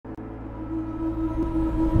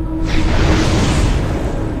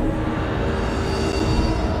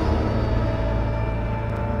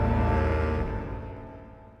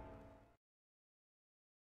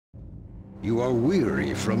You are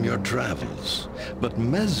weary from your travels, but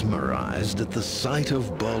mesmerized at the sight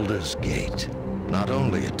of Baldur's Gate. Not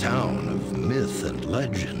only a town of myth and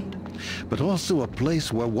legend, but also a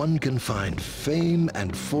place where one can find fame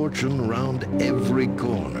and fortune round every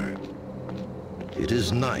corner. It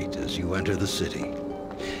is night as you enter the city,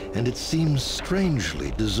 and it seems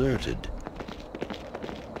strangely deserted.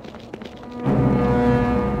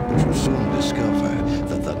 But you soon discover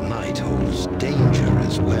that the night holds danger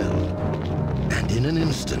as well. And in an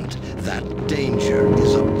instant, that danger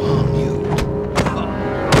is upon you.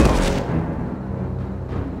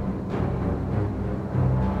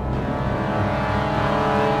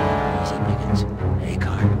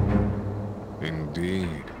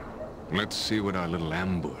 Indeed. Let's see what our little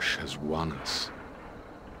ambush has won us.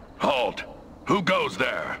 Halt! Who goes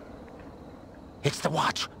there? It's the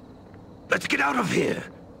watch. Let's get out of here!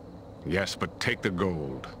 Yes, but take the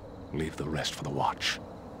gold. Leave the rest for the watch.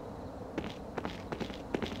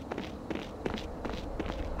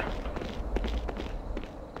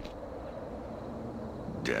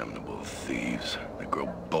 Damnable thieves. They grow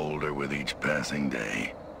bolder with each passing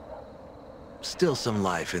day. Still some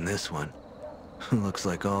life in this one. Looks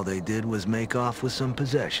like all they did was make off with some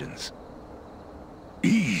possessions.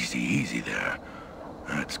 Easy, easy there.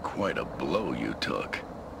 That's quite a blow you took.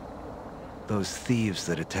 Those thieves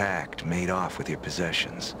that attacked made off with your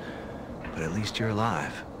possessions. But at least you're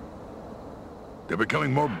alive. They're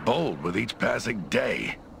becoming more bold with each passing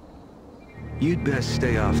day. You'd best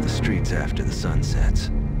stay off the streets after the sun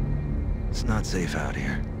sets. It's not safe out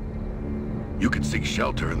here. You can seek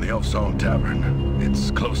shelter in the Elf Song Tavern.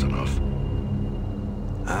 It's close enough.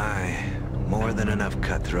 Aye, more than enough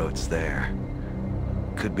cutthroats there.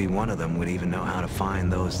 Could be one of them would even know how to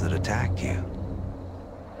find those that attacked you.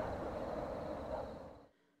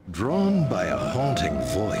 Drawn by a haunting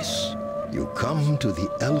voice, you come to the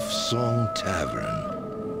Elf Song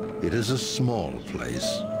Tavern. It is a small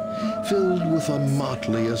place, filled with a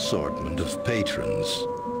motley assortment of patrons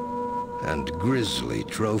and grisly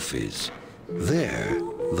trophies. There,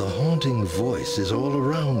 the haunting voice is all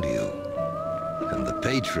around you, and the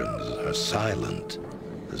patrons are silent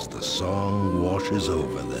as the song washes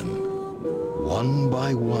over them. One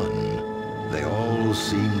by one, they all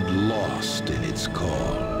seemed lost in its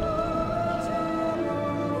call.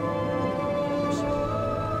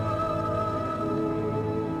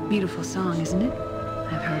 Beautiful song, isn't it?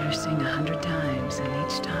 I've heard her sing 100 times, and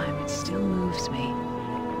each time it still moves me.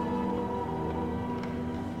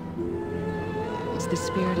 It's the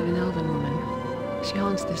spirit of an elven woman. She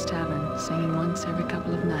haunts this tavern, singing once every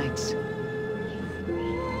couple of nights.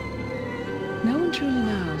 No one truly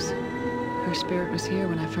knows. Her spirit was here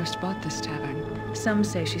when I first bought this tavern. Some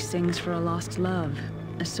say she sings for a lost love,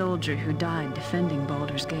 a soldier who died defending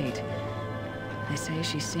Baldur's Gate. They say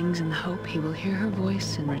she sings in the hope he will hear her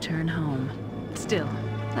voice and return home. Still,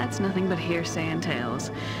 that's nothing but hearsay and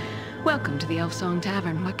tales. Welcome to the Elf Song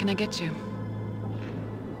Tavern. What can I get you?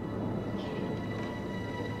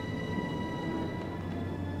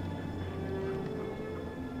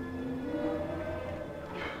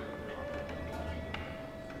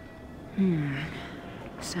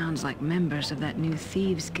 Sounds like members of that new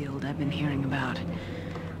thieves guild I've been hearing about.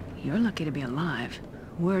 You're lucky to be alive.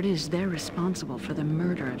 Word is they're responsible for the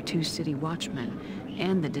murder of 2 city watchmen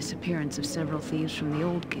and the disappearance of several thieves from the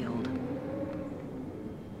old guild.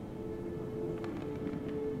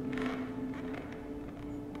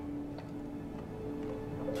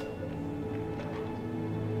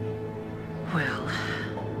 Well,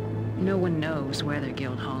 no one knows where their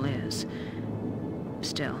guild hall is.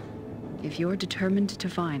 Still, if you're determined to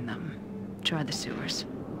find them, try the sewers.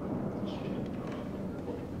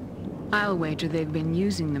 I'll wager they've been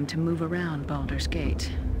using them to move around Baldur's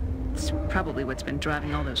Gate. It's probably what's been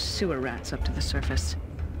driving all those sewer rats up to the surface.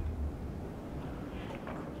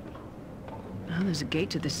 Well, there's a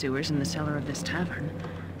gate to the sewers in the cellar of this tavern.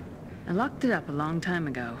 I locked it up a long time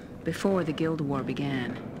ago, before the Guild War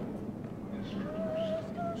began.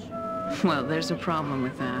 Well, there's a problem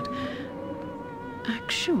with that.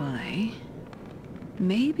 Actually,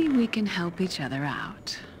 maybe we can help each other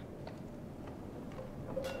out.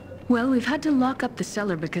 Well, we've had to lock up the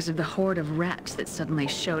cellar because of the horde of rats that suddenly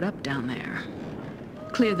showed up down there.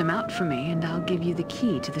 Clear them out for me, and I'll give you the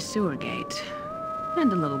key to the sewer gate.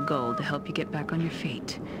 And a little gold to help you get back on your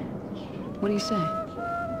feet. What do you say?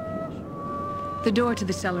 The door to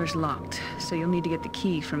the cellar's locked, so you'll need to get the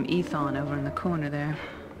key from Ethon over in the corner there.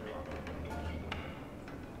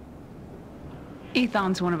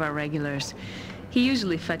 Ethon's one of our regulars. He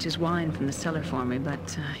usually fetches wine from the cellar for me,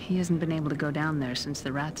 but he hasn't been able to go down there since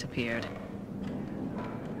the rats appeared.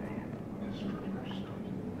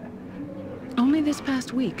 this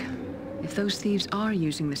past week. If those thieves are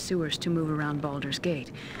using the sewers to move around Baldur's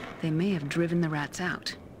Gate, they may have driven the rats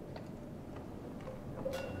out.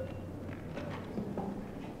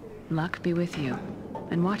 Luck be with you.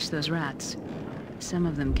 And watch those rats. Some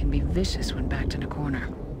of them can be vicious when backed in a corner.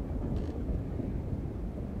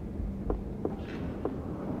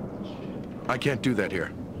 I can't do that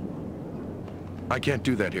here. I can't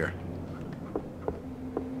do that here.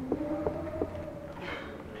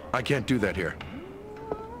 I can't do that here.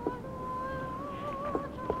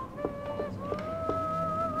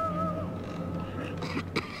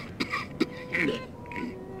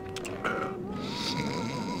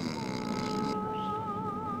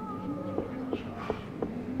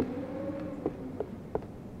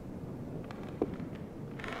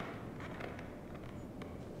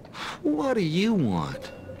 What do you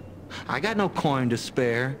want? I got no coin to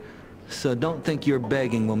spare, so don't think your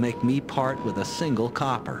begging will make me part with a single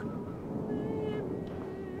copper.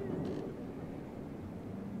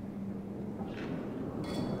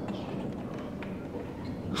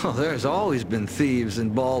 Oh, there's always been thieves in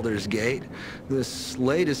Baldur's Gate. This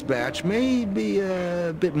latest batch may be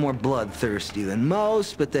a bit more bloodthirsty than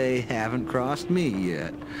most, but they haven't crossed me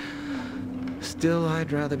yet. Still,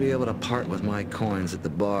 I'd rather be able to part with my coins at the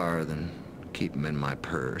bar than keep them in my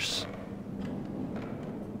purse.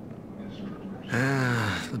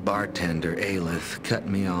 The bartender, Aelith, cut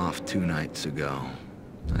me off 2 nights ago.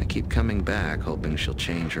 I keep coming back, hoping she'll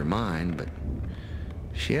change her mind, but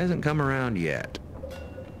she hasn't come around yet.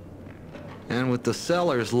 And with the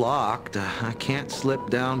cellars locked, I can't slip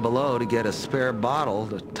down below to get a spare bottle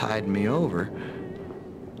to tide me over.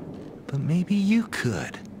 But maybe you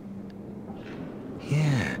could.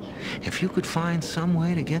 Yeah, if you could find some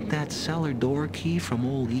way to get that cellar door key from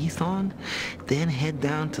old Ethon, then head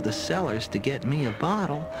down to the cellars to get me a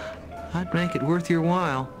bottle, I'd make it worth your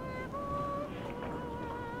while.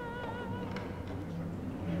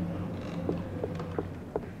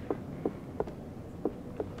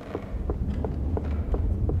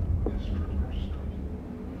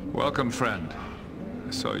 Welcome, friend.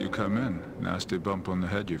 I saw you come in. Nasty bump on the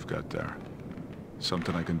head you've got there.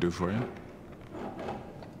 Something I can do for you?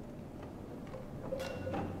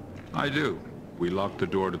 I do. We locked the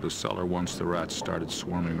door to the cellar once the rats started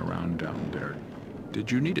swarming around down there. Did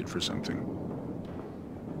you need it for something?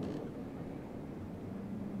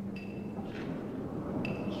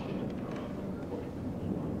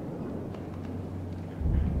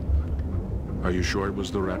 Are you sure it was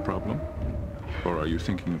the rat problem? Or are you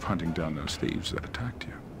thinking of hunting down those thieves that attacked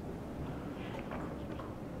you?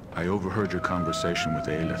 I overheard your conversation with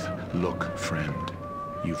Aelith. Look, friend.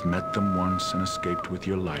 You've met them once and escaped with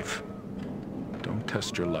your life. Don't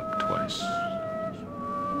test your luck twice.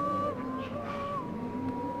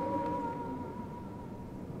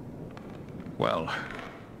 Well,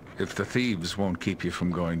 if the thieves won't keep you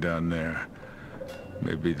from going down there,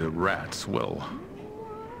 maybe the rats will.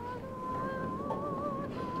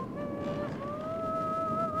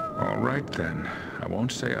 All right then. I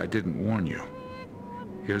won't say I didn't warn you.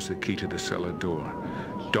 Here's the key to the cellar door.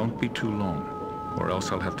 Don't be too long, or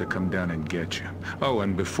else I'll have to come down and get you. Oh,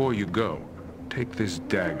 and before you go, take this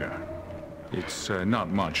dagger. It's not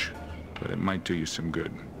much, but it might do you some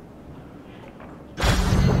good.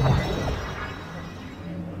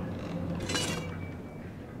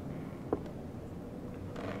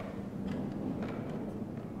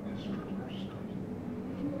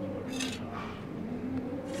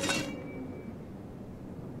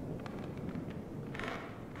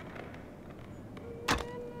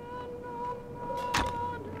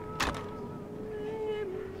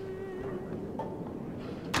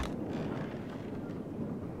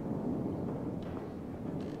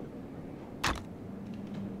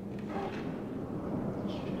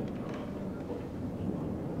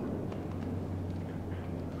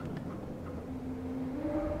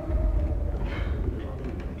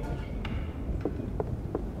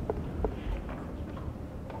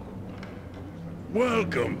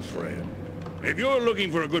 Welcome, friend. If you're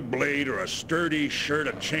looking for a good blade or a sturdy shirt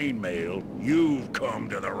of chainmail, you've come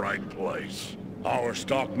to the right place. Our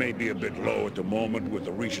stock may be a bit low at the moment with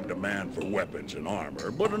the recent demand for weapons and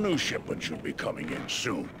armor, but a new shipment should be coming in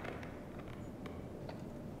soon.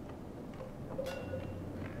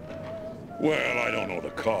 Well, I don't know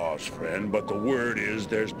the cause, friend, but the word is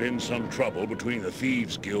there's been some trouble between the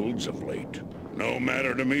thieves' guilds of late. No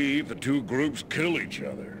matter to me if the two groups kill each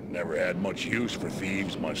other. Never had much use for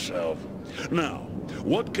thieves myself. Now,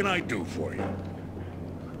 what can I do for you?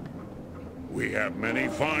 We have many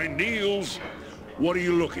fine deals. What are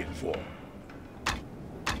you looking for?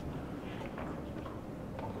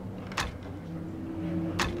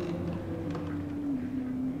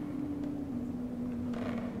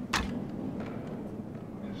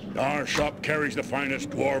 Our shop carries the finest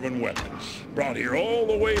dwarven weapons, brought here all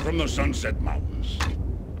the way from the Sunset Mountains.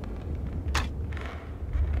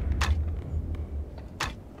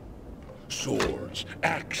 Swords,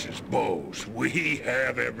 axes, bows. We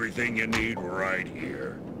have everything you need right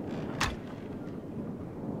here.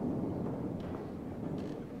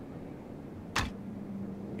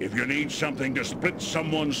 If you need something to split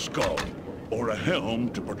someone's skull, or a helm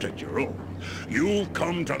to protect your own, you've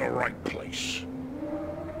come to the right place.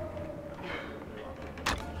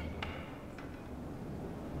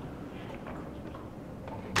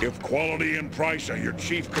 If quality and price are your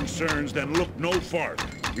chief concerns, then look no farther.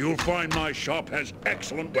 You'll find my shop has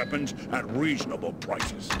excellent weapons at reasonable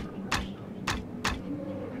prices.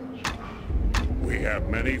 We have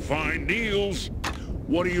many fine deals.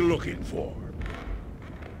 What are you looking for?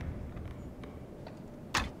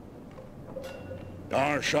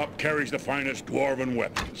 Our shop carries the finest dwarven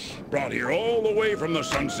weapons, brought here all the way from the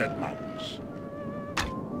Sunset Mountains.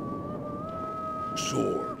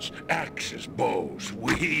 Swords, axes, bows.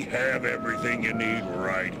 We have everything you need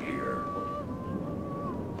right here.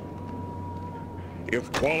 If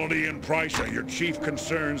quality and price are your chief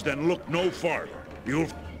concerns, then look no farther. You'll...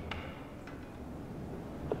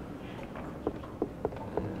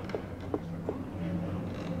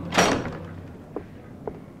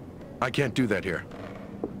 I can't do that here.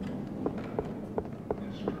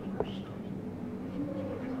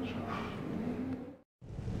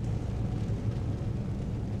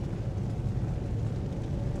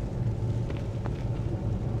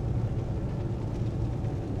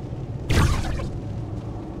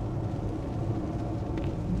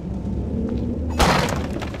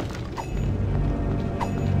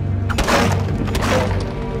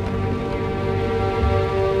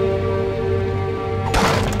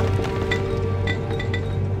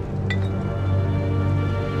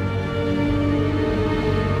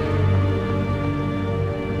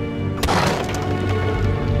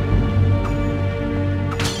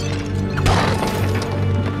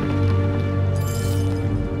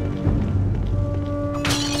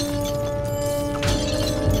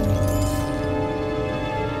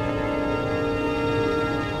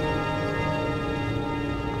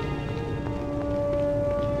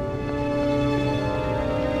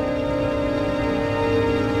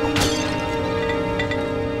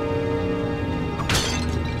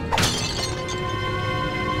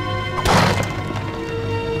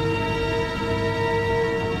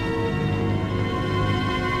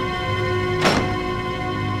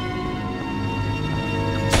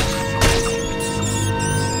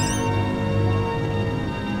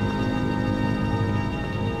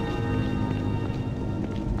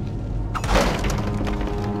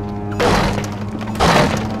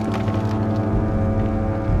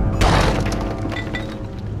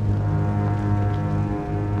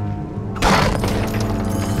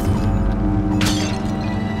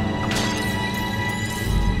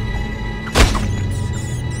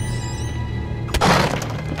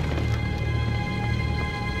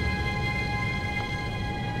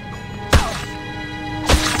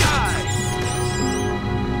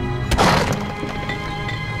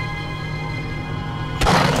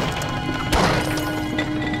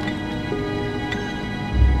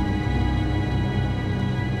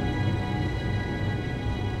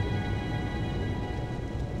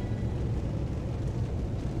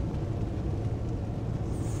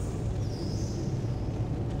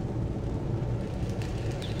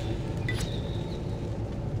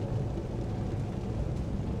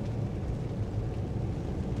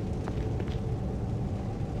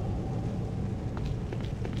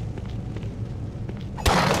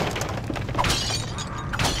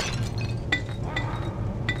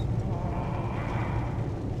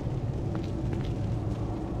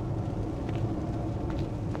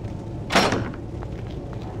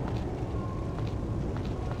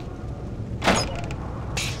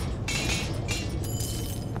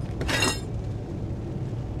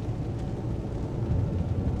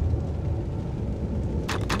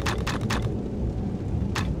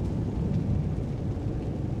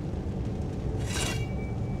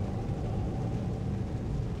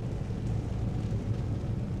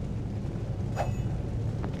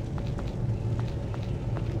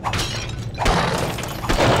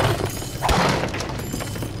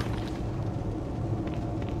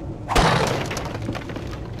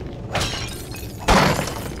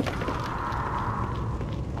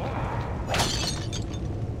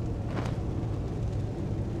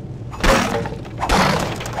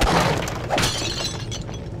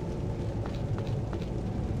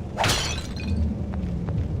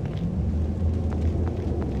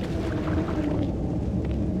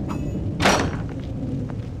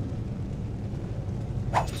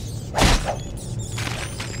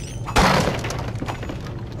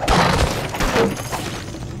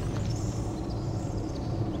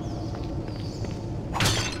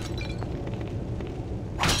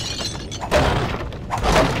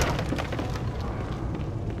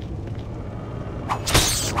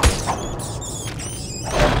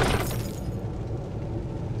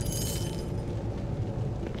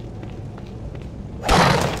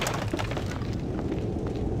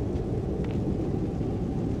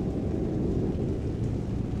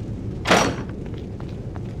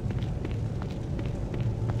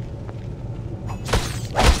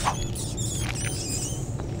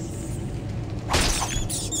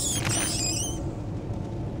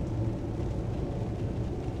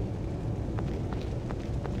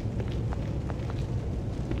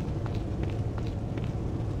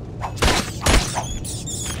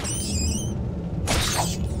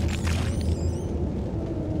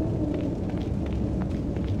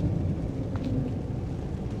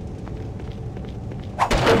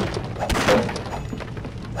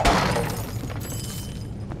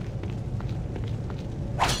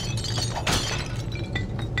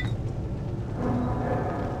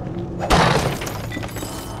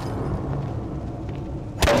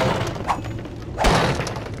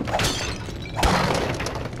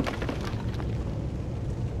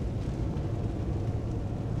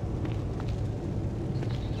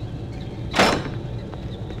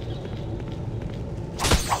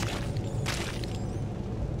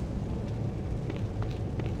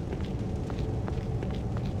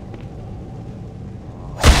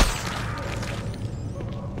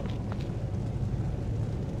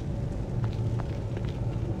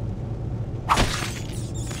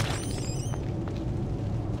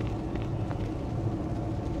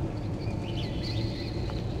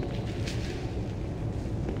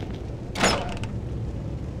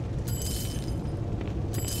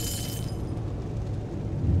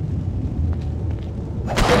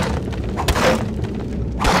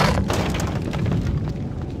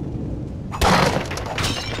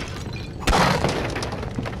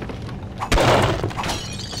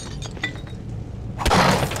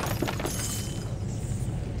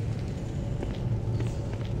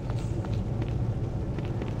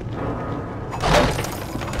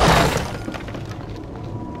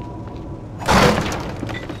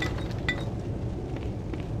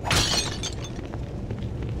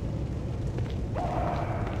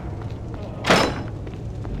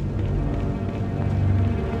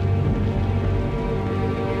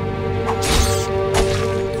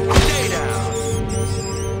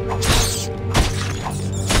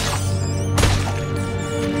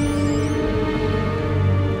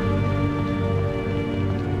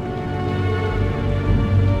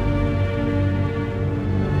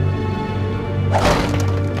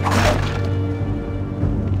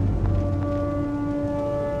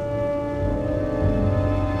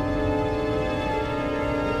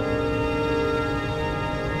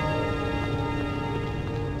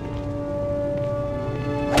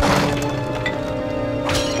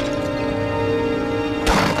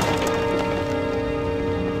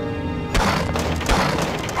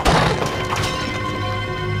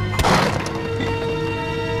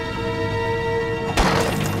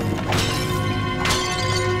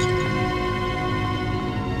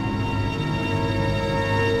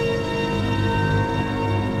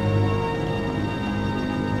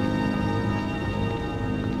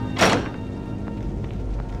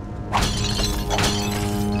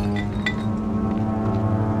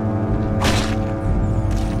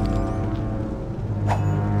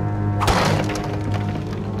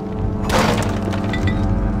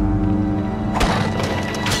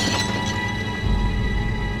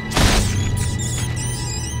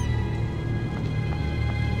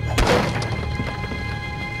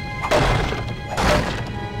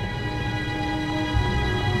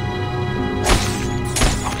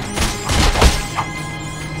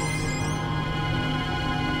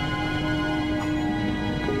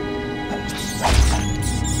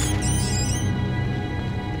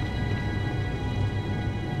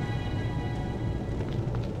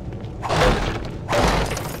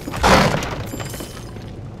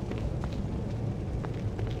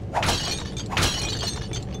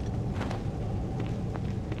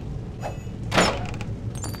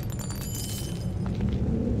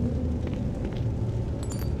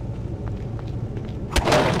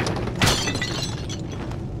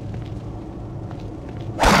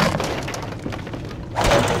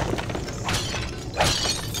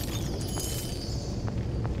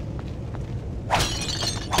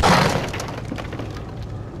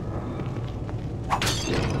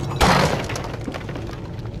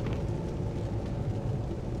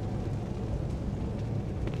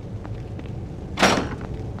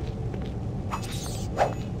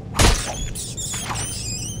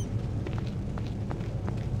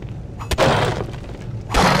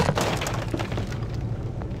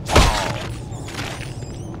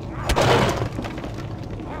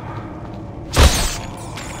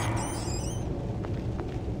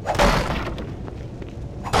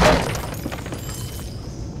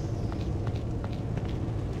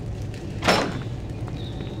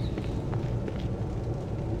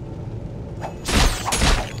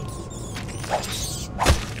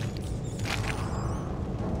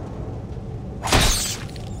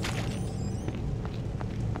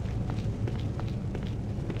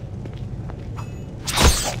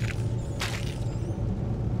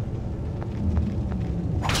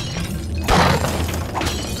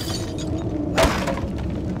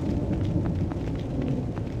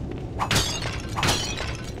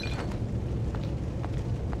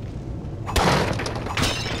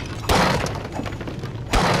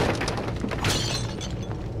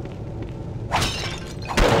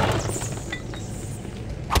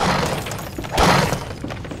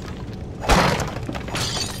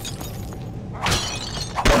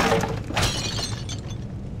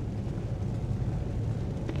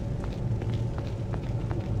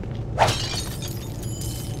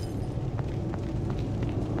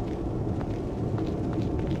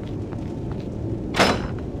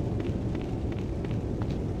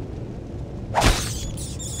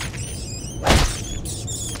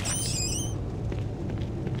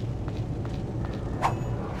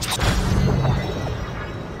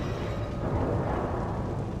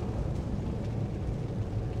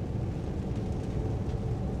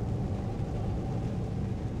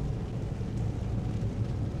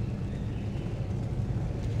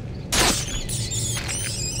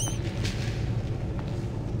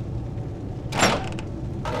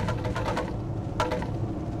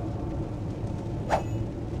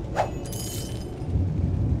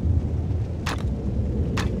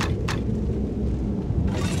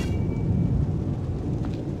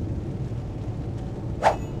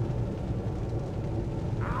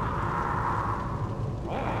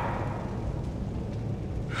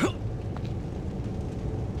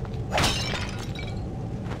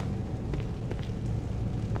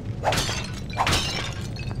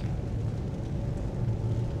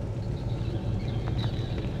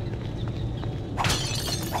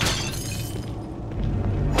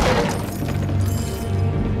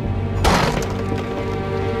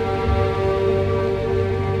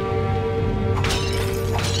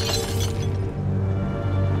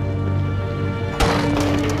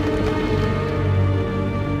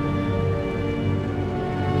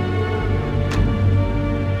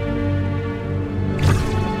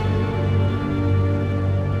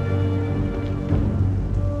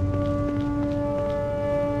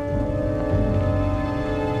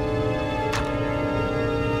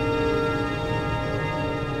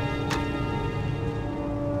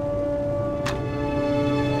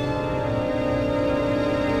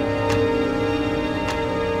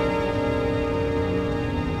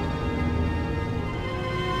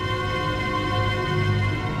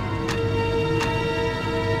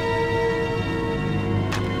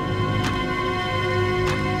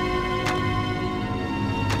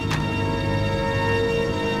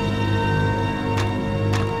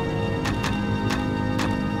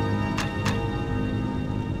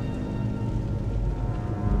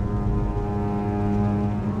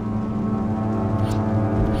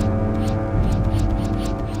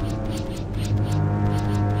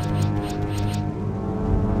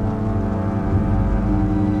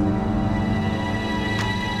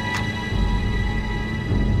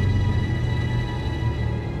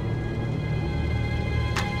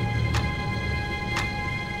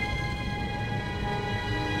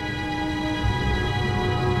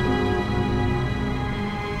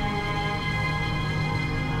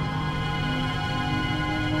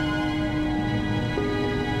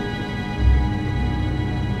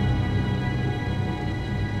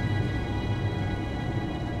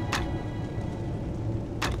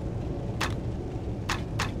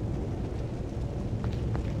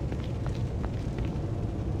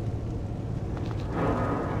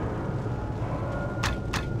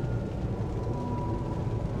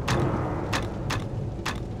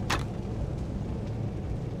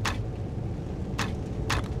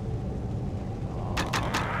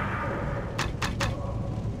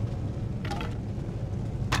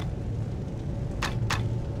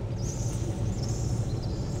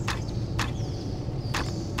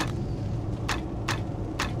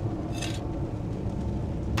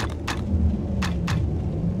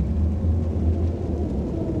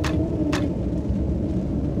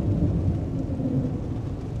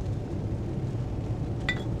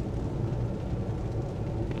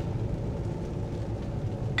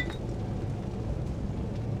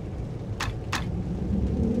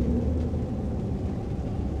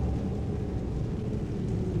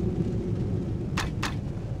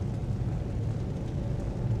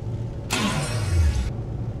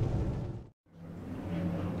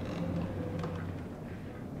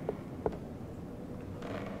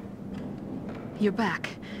 You're back.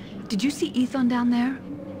 Did you see Ethan down there?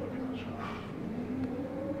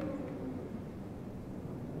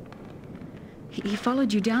 He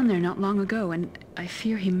followed you down there not long ago, and I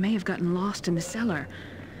fear he may have gotten lost in the cellar.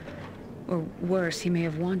 Or worse, he may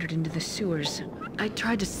have wandered into the sewers. I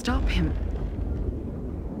tried to stop him.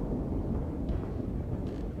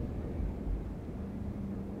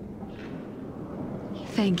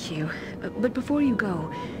 Thank you. But before you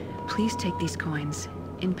go, please take these coins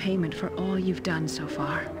in payment for all you've done so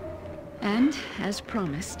far. And, as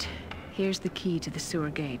promised, here's the key to the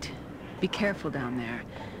sewer gate. Be careful down there.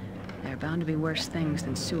 There are bound to be worse things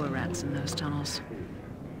than sewer rats in those tunnels.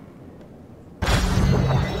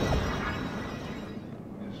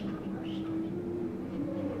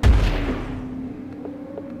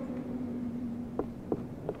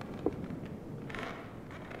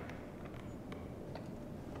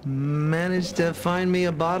 Managed to find me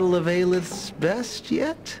a bottle of Aelith's best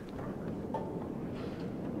yet?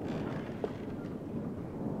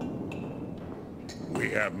 We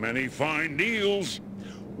have many fine deals.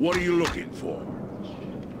 What are you looking for?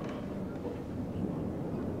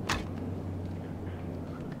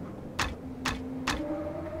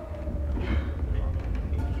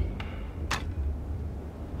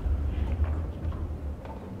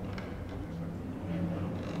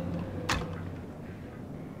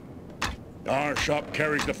 Our shop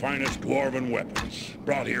carries the finest dwarven weapons,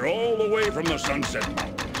 brought here all the way from the Sunset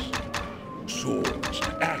Mountains. Swords,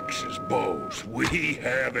 axes, bows. We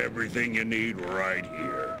have everything you need right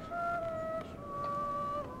here.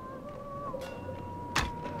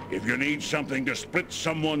 If you need something to split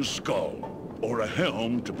someone's skull, or a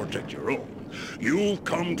helm to protect your own, you've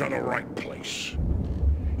come to the right place.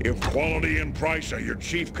 If quality and price are your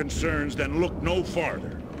chief concerns, then look no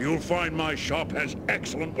farther. You'll find my shop has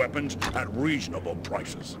excellent weapons at reasonable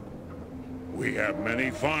prices. We have many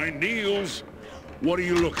fine deals. What are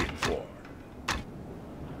you looking for?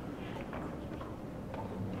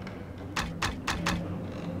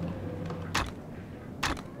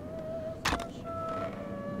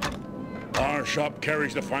 Our shop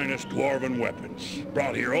carries the finest dwarven weapons,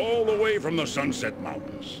 brought here all the way from the Sunset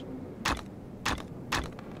Mountains.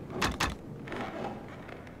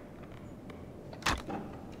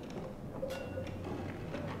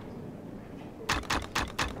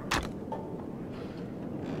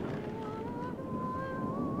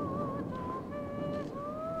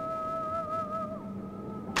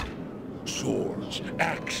 Swords,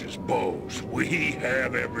 axes, bows. We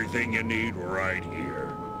have everything you need right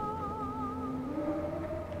here.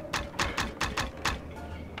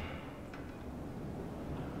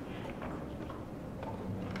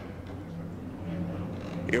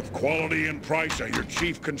 If quality and price are your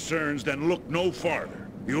chief concerns, then look no farther.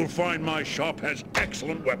 You'll find my shop has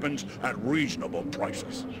excellent weapons at reasonable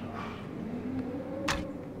prices.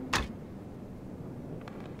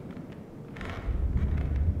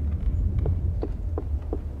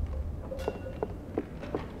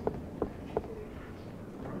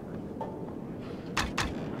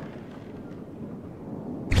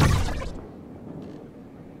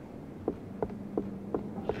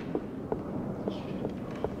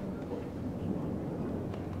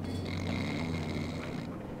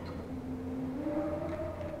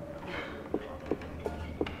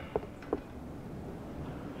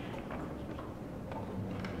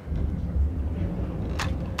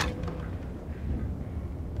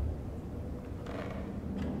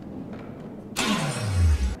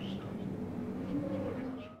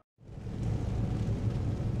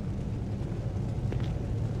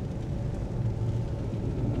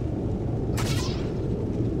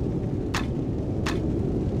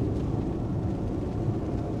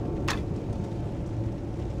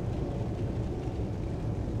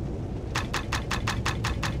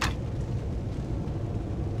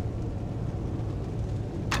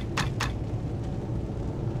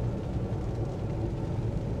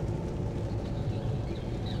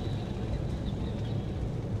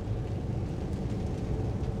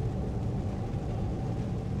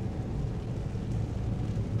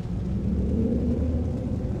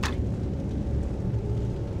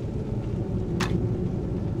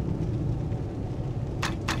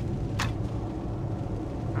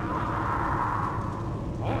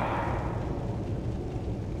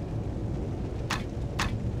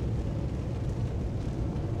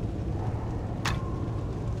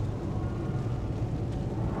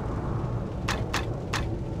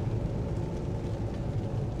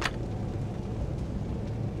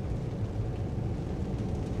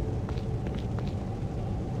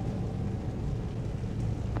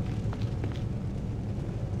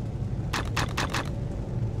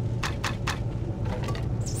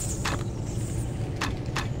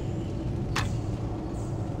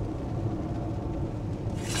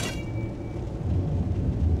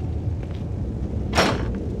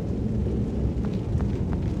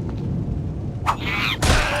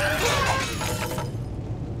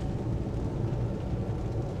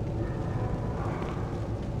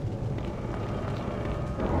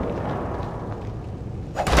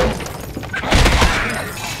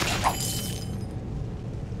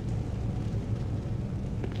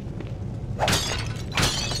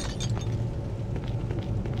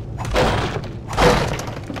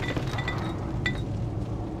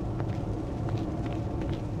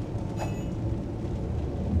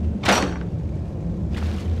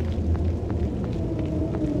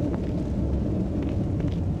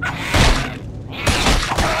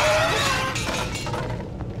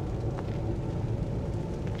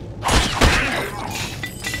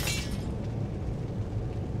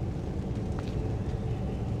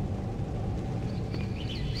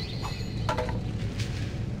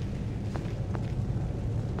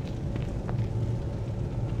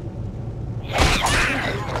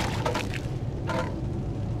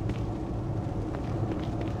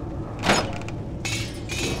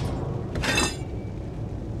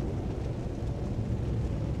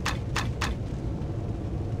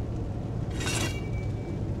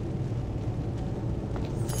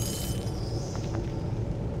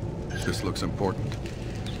 This looks important.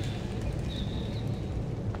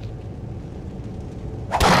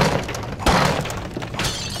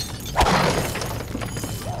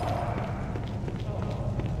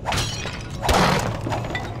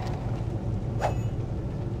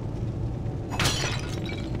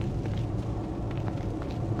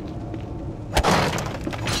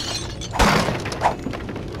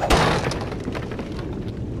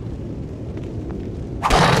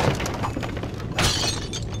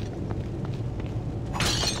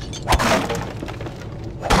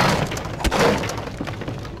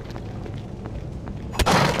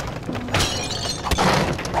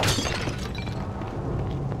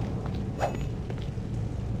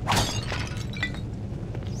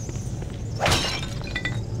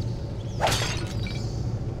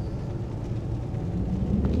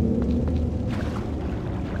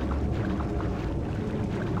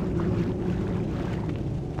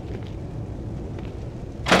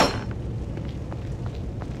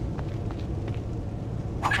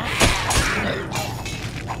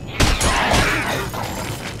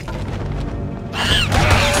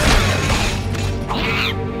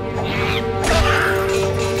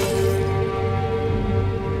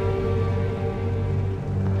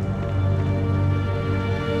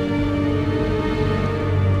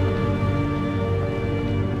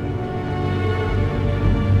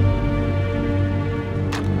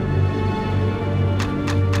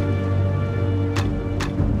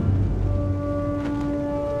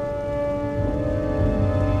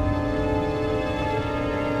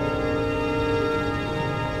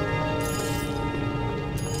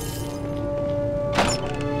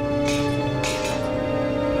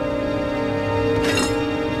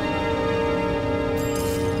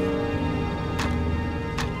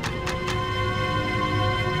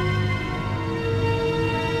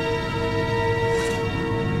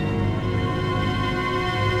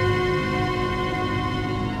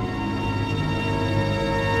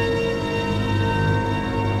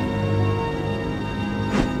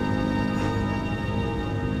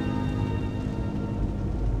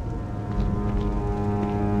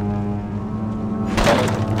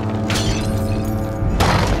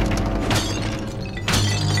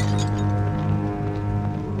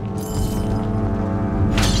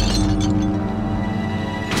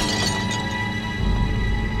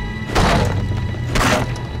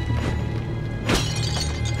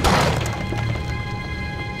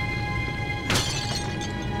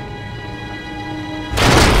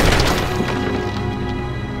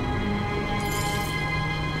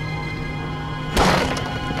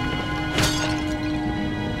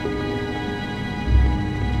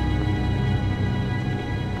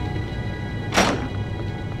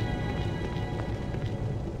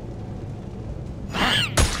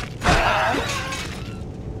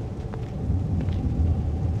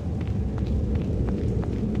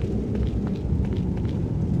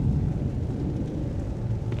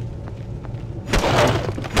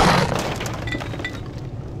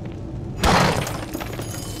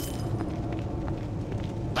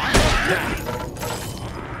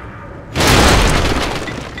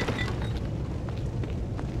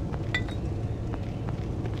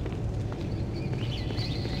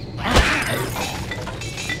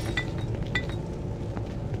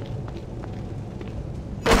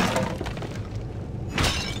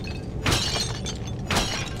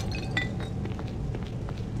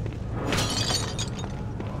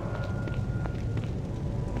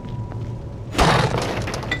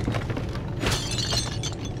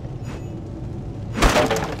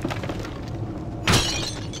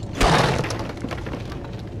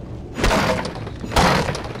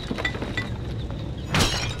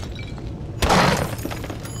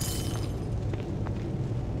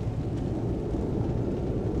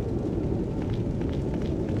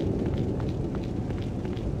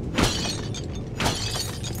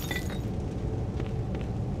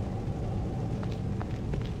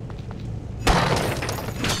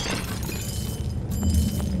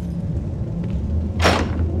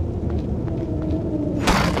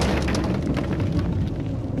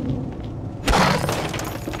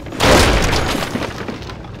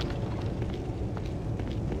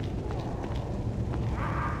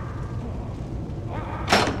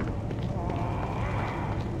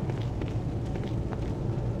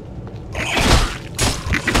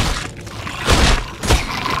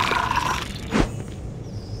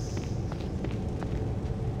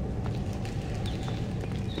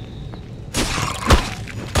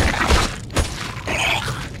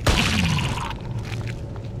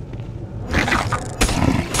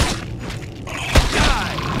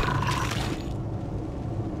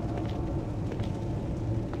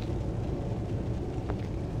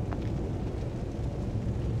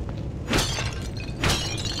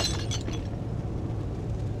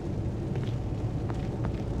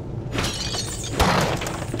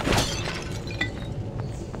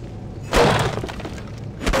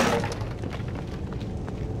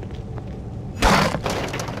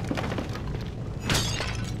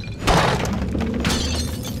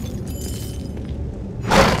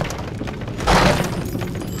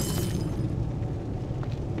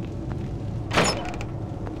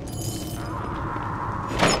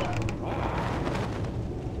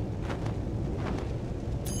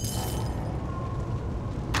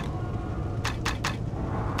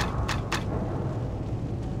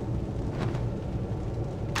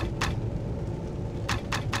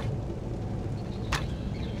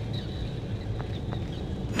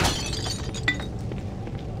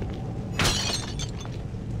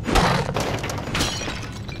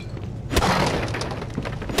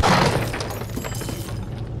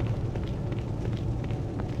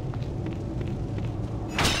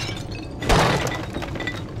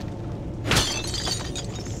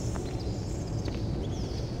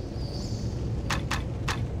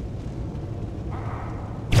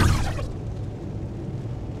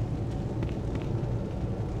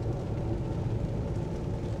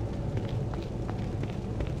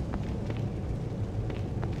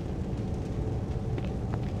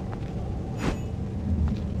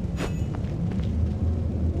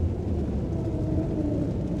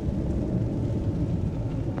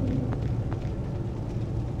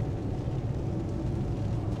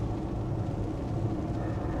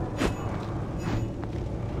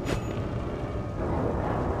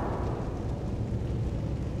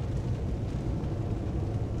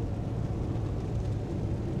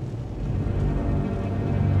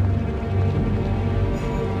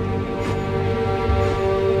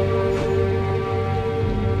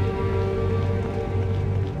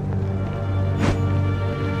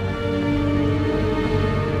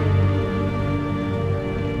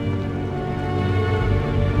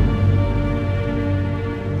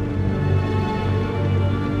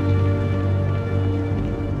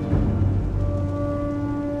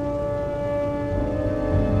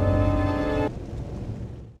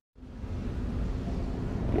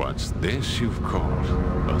 This you've called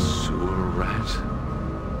a sewer rat?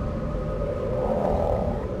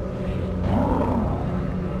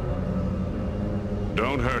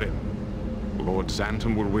 Don't hurt him. Lord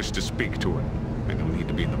Xanton will wish to speak to him, and he'll need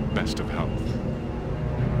to be in the best of health.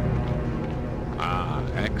 Ah,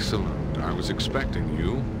 excellent. I was expecting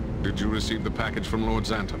you. Did you receive the package from Lord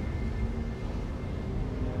Xanton?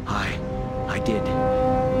 I did.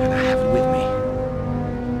 And I have it with me.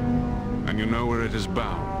 And you know where it is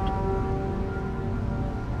bound?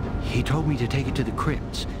 He told me to take it to the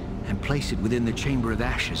crypts and place it within the Chamber of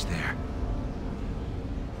Ashes there.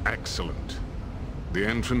 Excellent. The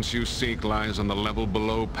entrance you seek lies on the level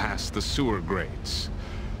below past the sewer grates.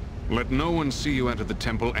 Let no one see you enter the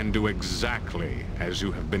temple and do exactly as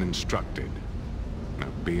you have been instructed. Now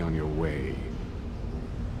be on your way.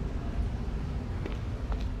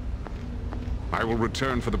 I will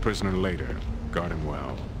return for the prisoner later. Guard him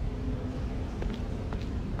well.